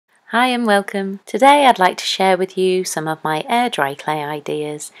Hi and welcome. Today I'd like to share with you some of my air dry clay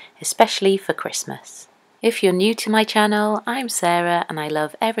ideas, especially for Christmas. If you're new to my channel, I'm Sarah and I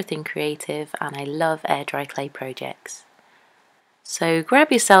love everything creative and I love air dry clay projects. So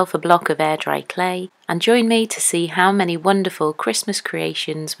grab yourself a block of air dry clay and join me to see how many wonderful Christmas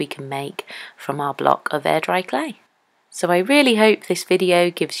creations we can make from our block of air dry clay. So I really hope this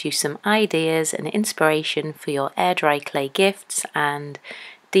video gives you some ideas and inspiration for your air dry clay gifts and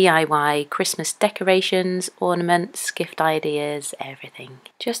DIY Christmas decorations, ornaments, gift ideas, everything.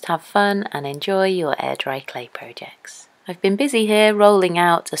 Just have fun and enjoy your air dry clay projects. I've been busy here rolling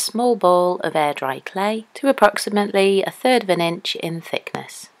out a small ball of air dry clay to approximately 1/3 of an inch in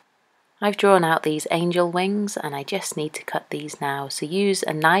thickness. I've drawn out these angel wings and I just need to cut these now, so use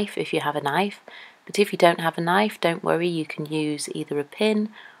a knife if you have a knife, but if you don't have a knife, don't worry, you can use either a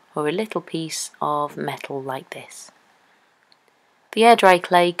pin or a little piece of metal like this. The air dry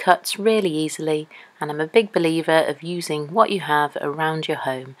clay cuts really easily and I'm a big believer of using what you have around your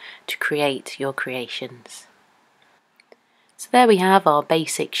home to create your creations. So there we have our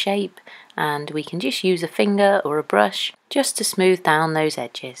basic shape and we can just use a finger or a brush just to smooth down those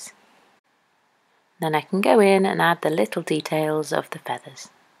edges. Then I can go in and add the little details of the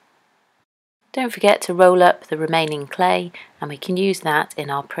feathers. Don't forget to roll up the remaining clay and we can use that in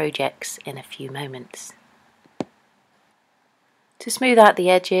our projects in a few moments. To smooth out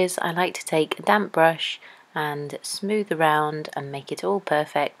the edges, I like to take a damp brush and smooth around and make it all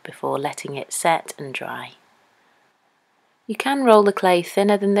perfect before letting it set and dry. You can roll the clay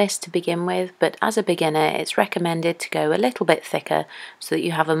thinner than this to begin with, but as a beginner it's recommended to go a little bit thicker so that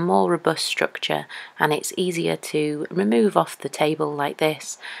you have a more robust structure and it's easier to remove off the table like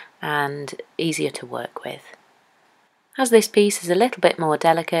this and easier to work with. As this piece is a little bit more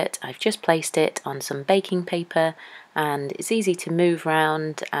delicate, I've just placed it on some baking paper and it's easy to move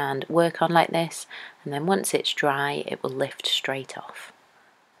around and work on like this, and then once it's dry it will lift straight off.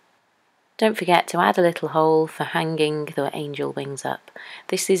 Don't forget to add a little hole for hanging the angel wings up.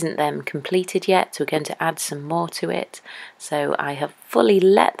 This isn't them completed yet, so we're going to add some more to it. So I have fully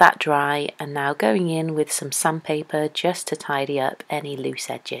let that dry and now going in with some sandpaper just to tidy up any loose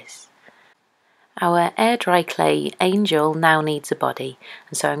edges. Our air dry clay angel now needs a body,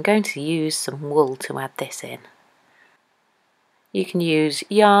 and so I'm going to use some wool to add this in. You can use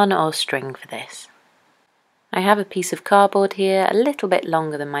yarn or string for this. I have a piece of cardboard here a little bit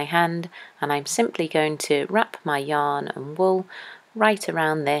longer than my hand and I'm simply going to wrap my yarn and wool right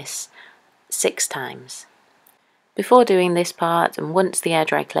around this 6 times. Before doing this part and once the air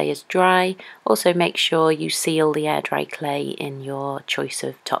dry clay is dry, also make sure you seal the air dry clay in your choice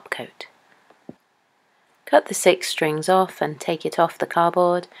of top coat. Cut the 6 strings off and take it off the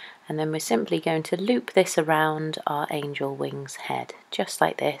cardboard, and then we're simply going to loop this around our angel wings head, just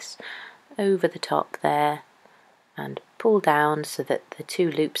like this, over the top there, and pull down so that the 2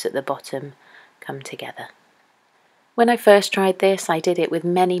 loops at the bottom come together. When I first tried this, I did it with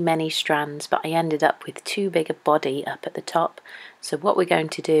many strands, but I ended up with too big a body up at the top. So what we're going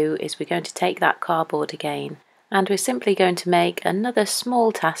to do is we're going to take that cardboard again, and we're simply going to make another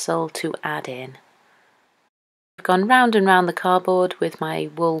small tassel to add in. I've gone round and round the cardboard with my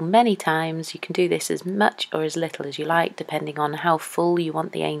wool many times. You can do this as much or as little as you like, depending on how full you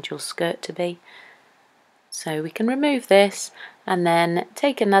want the angel's skirt to be. So we can remove this and then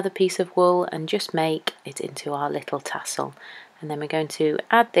take another piece of wool and just make it into our little tassel. And then we're going to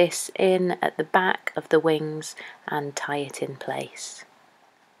add this in at the back of the wings and tie it in place.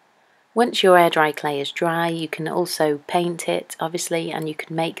 Once your air dry clay is dry, you can also paint it, obviously, and you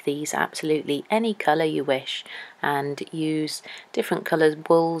can make these absolutely any colour you wish and use different coloured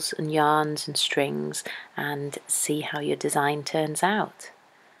wools and yarns and strings and see how your design turns out.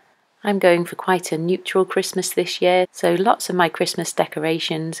 I'm going for quite a neutral Christmas this year, so lots of my Christmas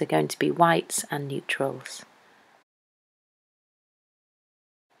decorations are going to be whites and neutrals.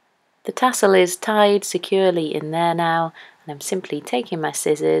 The tassel is tied securely in there now, and I'm simply taking my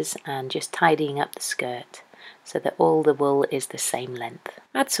scissors and just tidying up the skirt so that all the wool is the same length.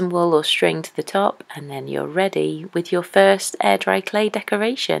 Add some wool or string to the top and then you're ready with your first air dry clay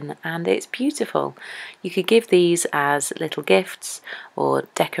decoration, and it's beautiful. You could give these as little gifts or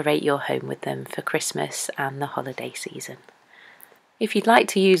decorate your home with them for Christmas and the holiday season. If you'd like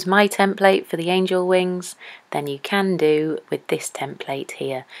to use my template for the angel wings, then you can do with this template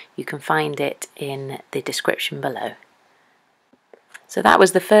here. You can find it in the description below. So that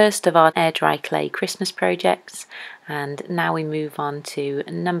was the first of our air dry clay Christmas projects, and now we move on to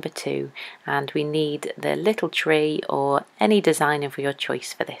number 2, and we need the little tree or any design of your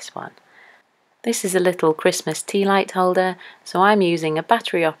choice for this one. This is a little Christmas tea light holder, so I'm using a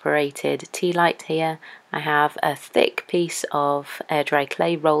battery operated tea light here. I have a thick piece of air dry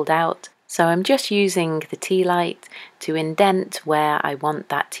clay rolled out, so I'm just using the tea light to indent where I want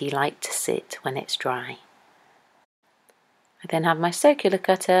that tea light to sit when it's dry. I then have my circular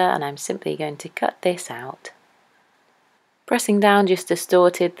cutter and I'm simply going to cut this out. Pressing down just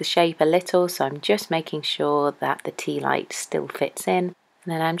distorted the shape a little, so I'm just making sure that the tea light still fits in.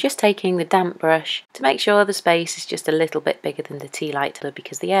 And then I'm just taking the damp brush to make sure the space is just a little bit bigger than the tea light,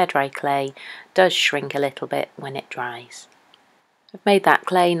 because the air dry clay does shrink a little bit when it dries. I've made that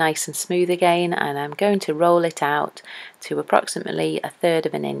clay nice and smooth again, and I'm going to roll it out to approximately 1/3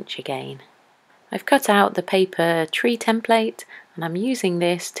 of an inch again. I've cut out the paper tree template and I'm using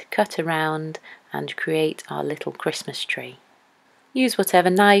this to cut around and create our little Christmas tree. Use whatever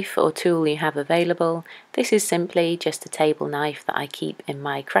knife or tool you have available. This is simply just a table knife that I keep in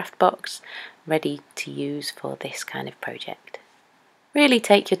my craft box, ready to use for this kind of project. Really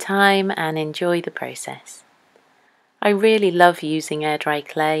take your time and enjoy the process. I really love using air dry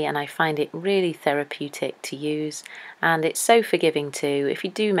clay and I find it really therapeutic to use, and it's so forgiving too. If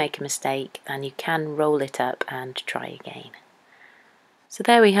you do make a mistake, then you can roll it up and try again. So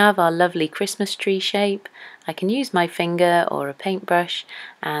there we have our lovely Christmas tree shape. I can use my finger or a paintbrush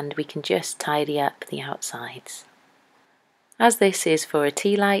and we can just tidy up the outsides. As this is for a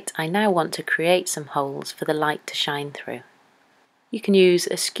tea light, I now want to create some holes for the light to shine through. You can use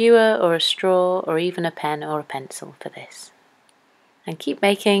a skewer or a straw or even a pen or a pencil for this. And keep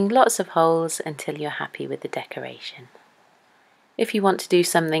making lots of holes until you're happy with the decoration. If you want to do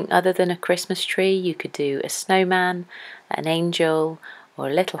something other than a Christmas tree, you could do a snowman, an angel, or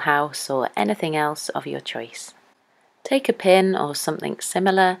a little house, or anything else of your choice. Take a pin or something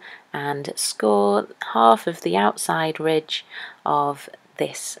similar and score half of the outside ridge of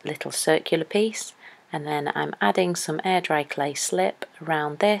this little circular piece, and then I'm adding some air dry clay slip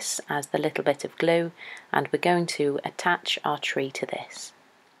around this as the little bit of glue, and we're going to attach our tree to this.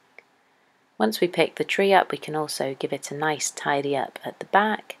 Once we pick the tree up, we can also give it a nice tidy up at the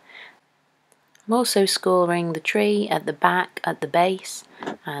back. I'm also scoring the tree at the back at the base,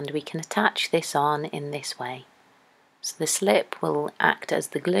 and we can attach this on in this way. So the slip will act as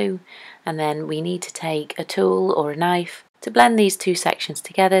the glue, and then we need to take a tool or a knife to blend these two sections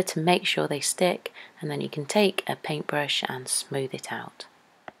together to make sure they stick, and then you can take a paintbrush and smooth it out.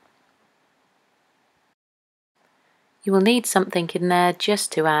 You will need something in there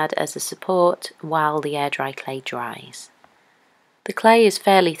just to add as a support while the air dry clay dries. The clay is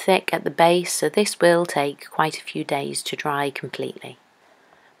fairly thick at the base, so this will take quite a few days to dry completely.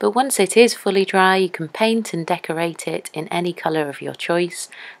 But once it is fully dry, you can paint and decorate it in any colour of your choice,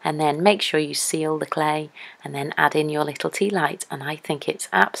 and then make sure you seal the clay and then add in your little tea light, and I think it's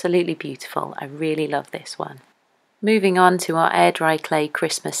absolutely beautiful. I really love this one. Moving on to our air dry clay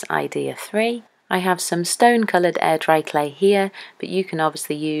Christmas idea 3. I have some stone coloured air dry clay here, but you can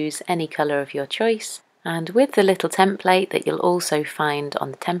obviously use any colour of your choice. And with the little template that you'll also find on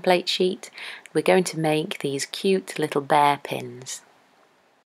the template sheet, we're going to make these cute little bear pins.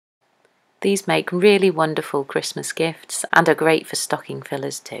 These make really wonderful Christmas gifts and are great for stocking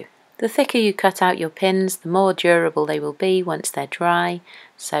fillers too. The thicker you cut out your pins, the more durable they will be once they're dry,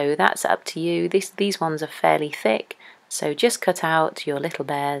 so that's up to you. These ones are fairly thick, so just cut out your little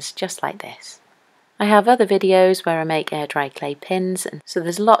bears just like this. I have other videos where I make air dry clay pins, and so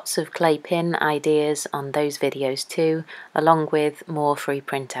there's lots of clay pin ideas on those videos too, along with more free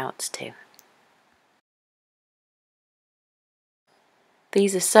printouts too.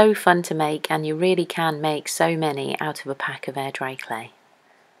 These are so fun to make, and you really can make so many out of a pack of air dry clay.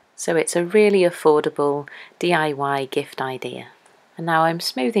 So it's a really affordable DIY gift idea. And now I'm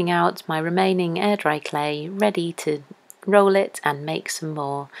smoothing out my remaining air dry clay, ready to roll it and make some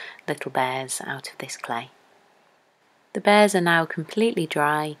more little bears out of this clay. The bears are now completely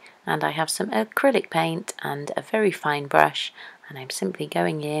dry, and I have some acrylic paint and a very fine brush, and I'm simply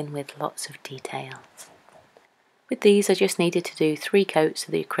going in with lots of detail. With these I just needed to do 3 coats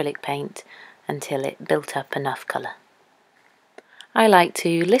of the acrylic paint until it built up enough colour. I like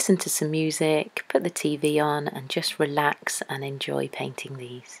to listen to some music, put the TV on and just relax and enjoy painting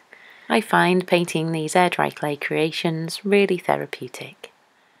these. I find painting these air dry clay creations really therapeutic.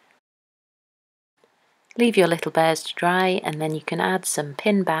 Leave your little bears to dry, and then you can add some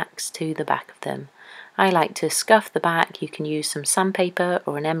pin backs to the back of them. I like to scuff the back. You can use some sandpaper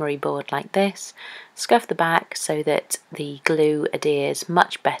or an emery board like this. Scuff the back so that the glue adheres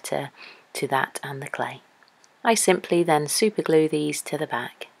much better to that and the clay. I simply then super glue these to the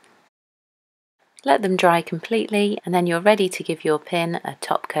back. Let them dry completely and then you're ready to give your pin a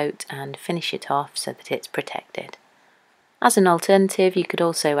top coat and finish it off so that it's protected. As an alternative, you could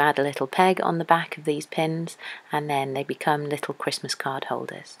also add a little peg on the back of these pins and then they become little Christmas card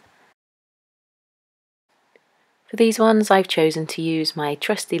holders. For these ones I've chosen to use my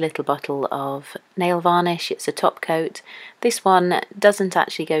trusty little bottle of nail varnish. It's a top coat. This one doesn't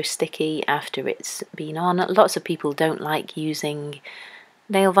actually go sticky after it's been on. Lots of people don't like using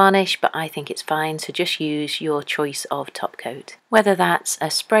nail varnish, but I think it's fine, so just use your choice of top coat. Whether that's a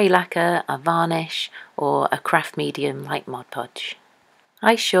spray lacquer, a varnish, or a craft medium like Mod Podge.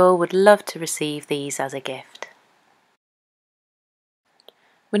 I sure would love to receive these as a gift.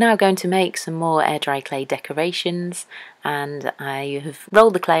 We're now going to make some more air dry clay decorations, and I have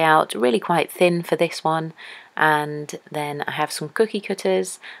rolled the clay out really quite thin for this one, and then I have some cookie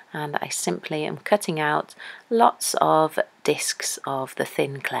cutters and I simply am cutting out lots of discs of the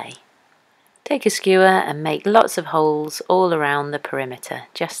thin clay. Take a skewer and make lots of holes all around the perimeter,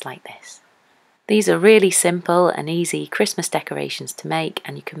 just like this. These are really simple and easy Christmas decorations to make,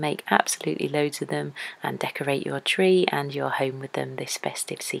 and you can make absolutely loads of them and decorate your tree and your home with them this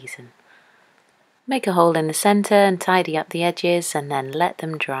festive season. Make a hole in the centre and tidy up the edges and then let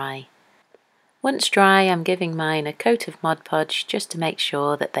them dry. Once dry, I'm giving mine a coat of Mod Podge just to make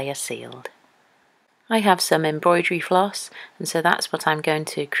sure that they are sealed. I have some embroidery floss, and so that's what I'm going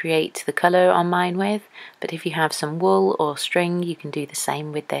to create the colour on mine with, but if you have some wool or string you can do the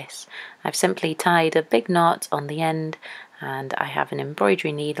same with this. I've simply tied a big knot on the end and I have an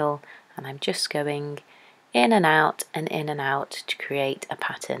embroidery needle and I'm just going in and out to create a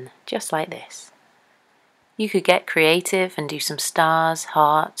pattern just like this. You could get creative and do some stars,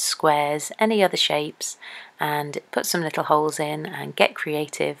 hearts, squares, any other shapes, and put some little holes in and get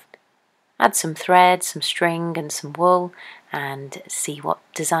creative. Add some thread, some string and some wool and see what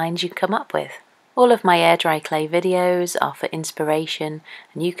designs you come up with. All of my air dry clay videos are for inspiration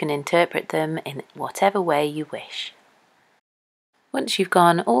and you can interpret them in whatever way you wish. Once you've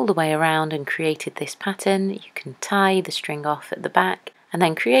gone all the way around and created this pattern, you can tie the string off at the back and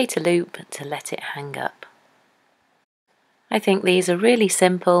then create a loop to let it hang up. I think these are really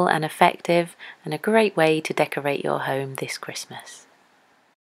simple and effective and a great way to decorate your home this Christmas.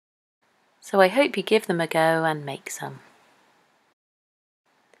 So I hope you give them a go and make some.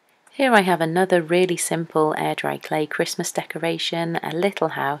 Here I have another really simple air dry clay Christmas decoration, a little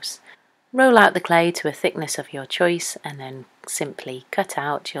house. Roll out the clay to a thickness of your choice and then simply cut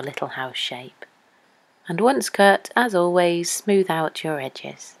out your little house shape. And once cut, as always, smooth out your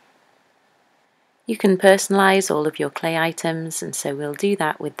edges. You can personalise all of your clay items, and so we'll do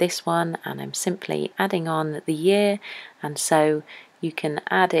that with this one, and I'm simply adding on the year, and so you can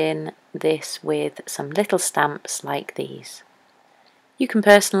add in this with some little stamps like these. You can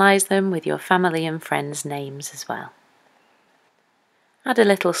personalise them with your family and friends' names as well. Add a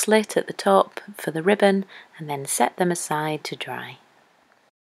little slit at the top for the ribbon and then set them aside to dry.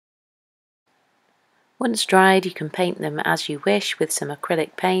 Once dried, you can paint them as you wish with some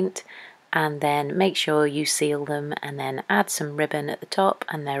acrylic paint, and then make sure you seal them and then add some ribbon at the top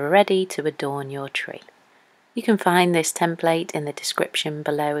and they're ready to adorn your tree. You can find this template in the description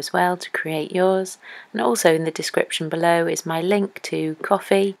below as well to create yours, and also in the description below is my link to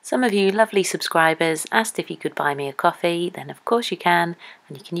coffee. Some of you lovely subscribers asked if you could buy me a coffee, then of course you can,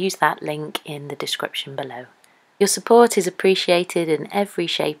 and you can use that link in the description below. Your support is appreciated in every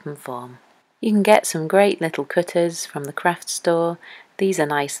shape and form. You can get some great little cutters from the craft store. These are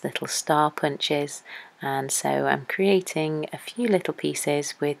nice little star punches, and so I'm creating a few little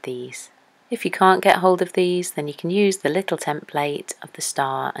pieces with these. If you can't get hold of these, then you can use the little template of the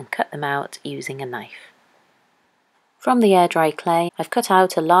star and cut them out using a knife. From the air dry clay, I've cut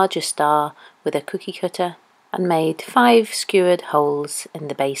out a larger star with a cookie cutter and made 5 skewered holes in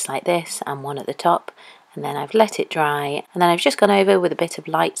the base like this and one at the top, and then I've let it dry, and then I've just gone over with a bit of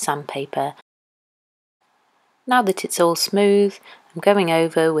light sandpaper. Now that it's all smooth, I'm going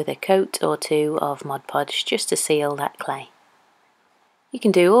over with a coat or two of Mod Podge just to seal that clay. You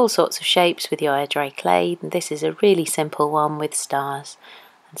can do all sorts of shapes with your air dry clay, and this is a really simple one with stars.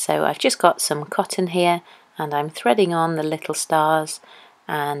 And so I've just got some cotton here and I'm threading on the little stars,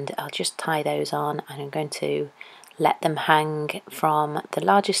 and I'll just tie those on, and I'm going to let them hang from the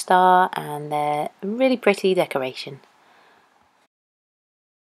larger star, and they're a really pretty decoration.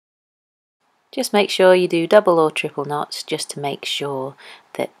 Just make sure you do double or triple knots just to make sure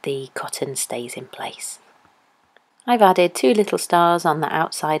that the cotton stays in place. I've added 2 little stars on the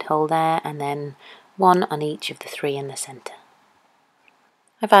outside hole there and then 1 on each of the 3 in the centre.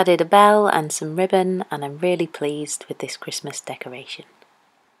 I've added a bell and some ribbon, and I'm really pleased with this Christmas decoration.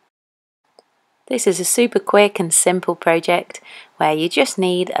 This is a super quick and simple project where you just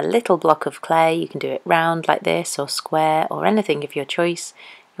need a little block of clay. You can do it round like this or square or anything of your choice.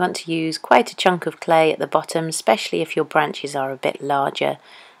 You want to use quite a chunk of clay at the bottom, especially if your branches are a bit larger.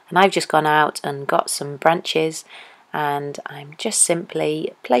 And I've just gone out and got some branches and I'm just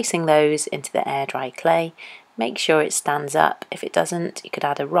simply placing those into the air dry clay. Make sure it stands up. If it doesn't, you could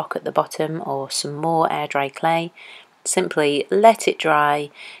add a rock at the bottom or some more air dry clay. Simply let it dry.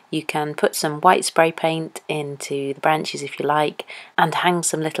 You can put some white spray paint into the branches if you like and hang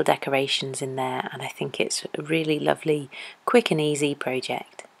some little decorations in there, and I think it's a really lovely, quick and easy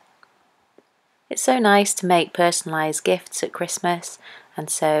project. It's so nice to make personalised gifts at Christmas, and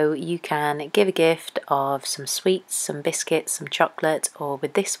so you can give a gift of some sweets, some biscuits, some chocolate, or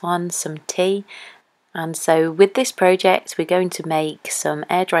with this one some tea. And so with this project we're going to make some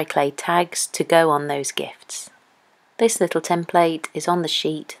air dry clay tags to go on those gifts. This little template is on the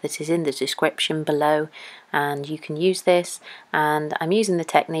sheet that is in the description below, and you can use this, and I'm using the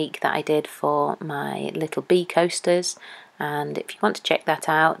technique that I did for my little bee coasters, and if you want to check that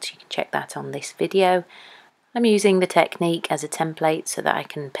out you can check that on this video. I'm using the technique as a template so that I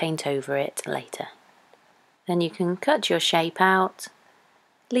can paint over it later. Then you can cut your shape out,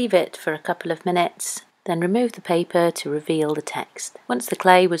 leave it for a couple of minutes, then remove the paper to reveal the text. Once the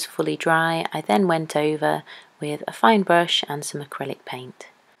clay was fully dry, I then went over with a fine brush and some acrylic paint.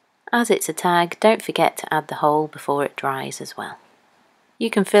 As it's a tag, don't forget to add the hole before it dries as well. You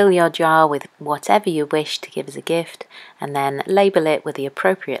can fill your jar with whatever you wish to give as a gift and then label it with the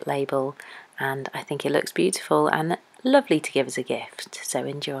appropriate label, and I think it looks beautiful and lovely to give as a gift, so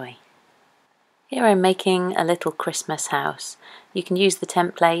enjoy. Here I'm making a little Christmas house. You can use the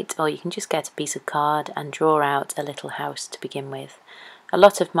template or you can just get a piece of card and draw out a little house to begin with. A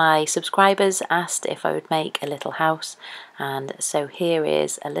lot of my subscribers asked if I would make a little house, and so here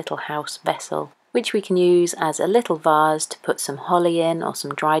is a little house vessel which we can use as a little vase to put some holly in or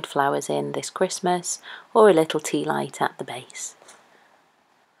some dried flowers in this Christmas, or a little tea light at the base.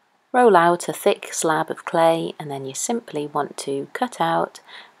 Roll out a thick slab of clay and then you simply want to cut out,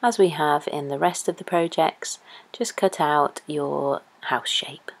 as we have in the rest of the projects, just cut out your house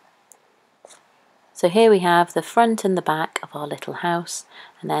shape. So here we have the front and the back of our little house,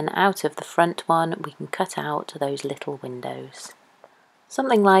 and then out of the front one we can cut out those little windows.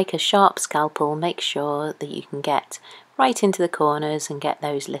 Something like a sharp scalpel makes sure that you can get right into the corners and get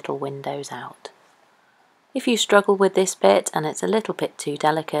those little windows out. If you struggle with this bit and it's a little bit too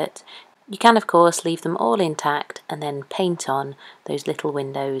delicate, you can of course leave them all intact and then paint on those little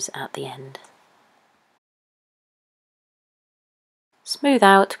windows at the end. Smooth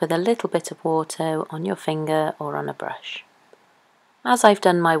out with a little bit of water on your finger or on a brush. As I've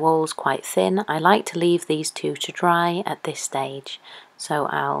done my walls quite thin, I like to leave these two to dry at this stage, so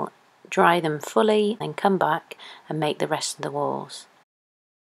I'll dry them fully and come back and make the rest of the walls.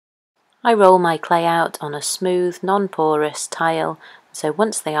 I roll my clay out on a smooth, non-porous tile, so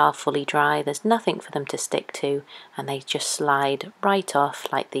once they are fully dry there's nothing for them to stick to and they just slide right off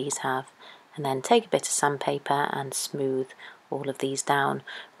like these have, and then take a bit of sandpaper and smooth all of these down,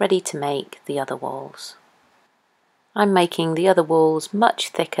 ready to make the other walls. I'm making the other walls much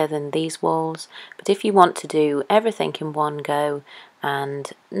thicker than these walls, but if you want to do everything in one go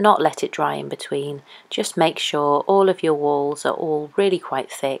and not let it dry in between, just make sure all of your walls are all really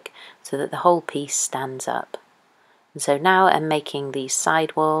quite thick so that the whole piece stands up. And so now I'm making these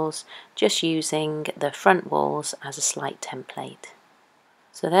side walls, just using the front walls as a slight template.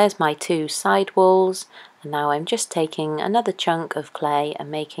 So there's my two side walls, and now I'm just taking another chunk of clay and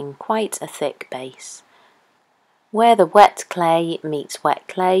making quite a thick base. Where the wet clay meets wet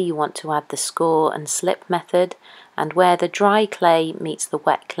clay, you want to add the score and slip method, and where the dry clay meets the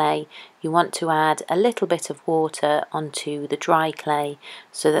wet clay, you want to add a little bit of water onto the dry clay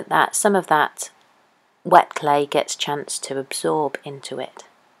so that some of that wet clay gets a chance to absorb into it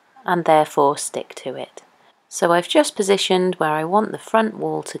and therefore stick to it. So I've just positioned where I want the front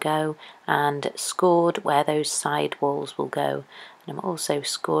wall to go and scored where those side walls will go. And I'm also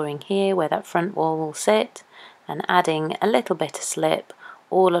scoring here where that front wall will sit and adding a little bit of slip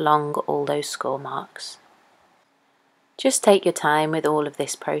all along all those score marks. Just take your time with all of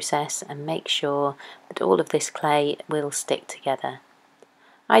this process and make sure that all of this clay will stick together.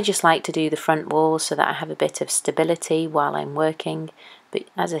 I just like to do the front wall so that I have a bit of stability while I'm working, but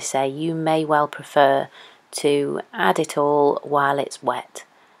as I say, you may well prefer to add it all while it's wet.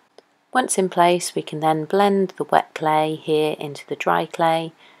 Once in place, we can then blend the wet clay here into the dry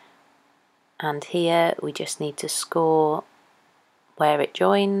clay, and here we just need to score where it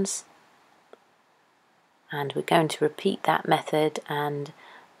joins, and we're going to repeat that method and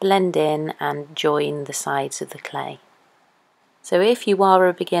blend in and join the sides of the clay. So if you are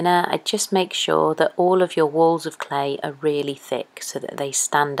a beginner, I'd just make sure that all of your walls of clay are really thick so that they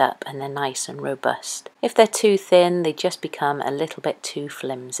stand up and they're nice and robust. If they're too thin, they just become a little bit too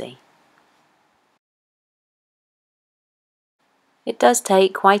flimsy. It does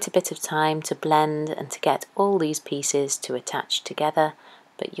take quite a bit of time to blend and to get all these pieces to attach together,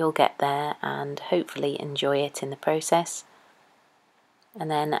 but you'll get there and hopefully enjoy it in the process.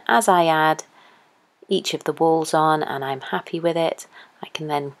 And then as I add each of the walls on and I'm happy with it, I can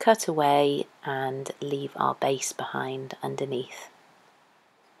then cut away and leave our base behind underneath.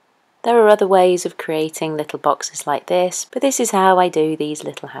 There are other ways of creating little boxes like this, but this is how I do these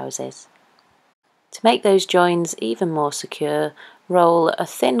little houses. To make those joins even more secure, roll a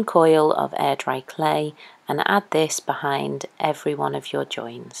thin coil of air dry clay and add this behind every one of your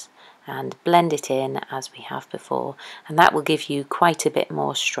joins and blend it in as we have before, and that will give you quite a bit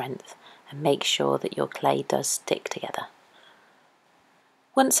more strength and make sure that your clay does stick together.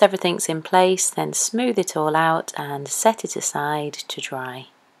 Once everything's in place, then smooth it all out and set it aside to dry.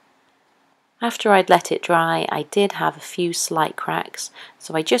 After I'd let it dry, I did have a few slight cracks,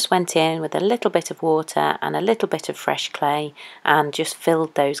 so I just went in with a little bit of water and a little bit of fresh clay and just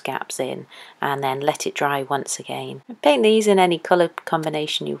filled those gaps in and then let it dry once again. Paint these in any colour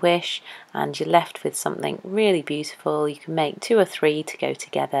combination you wish and you're left with something really beautiful. You can make 2 or 3 to go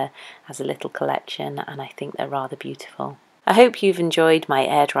together as a little collection, and I think they're rather beautiful. I hope you've enjoyed my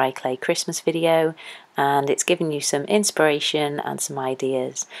air dry clay Christmas video and it's given you some inspiration and some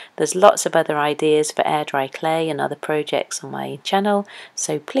ideas. There's lots of other ideas for air dry clay and other projects on my channel,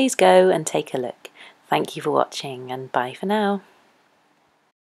 so please go and take a look. Thank you for watching and bye for now.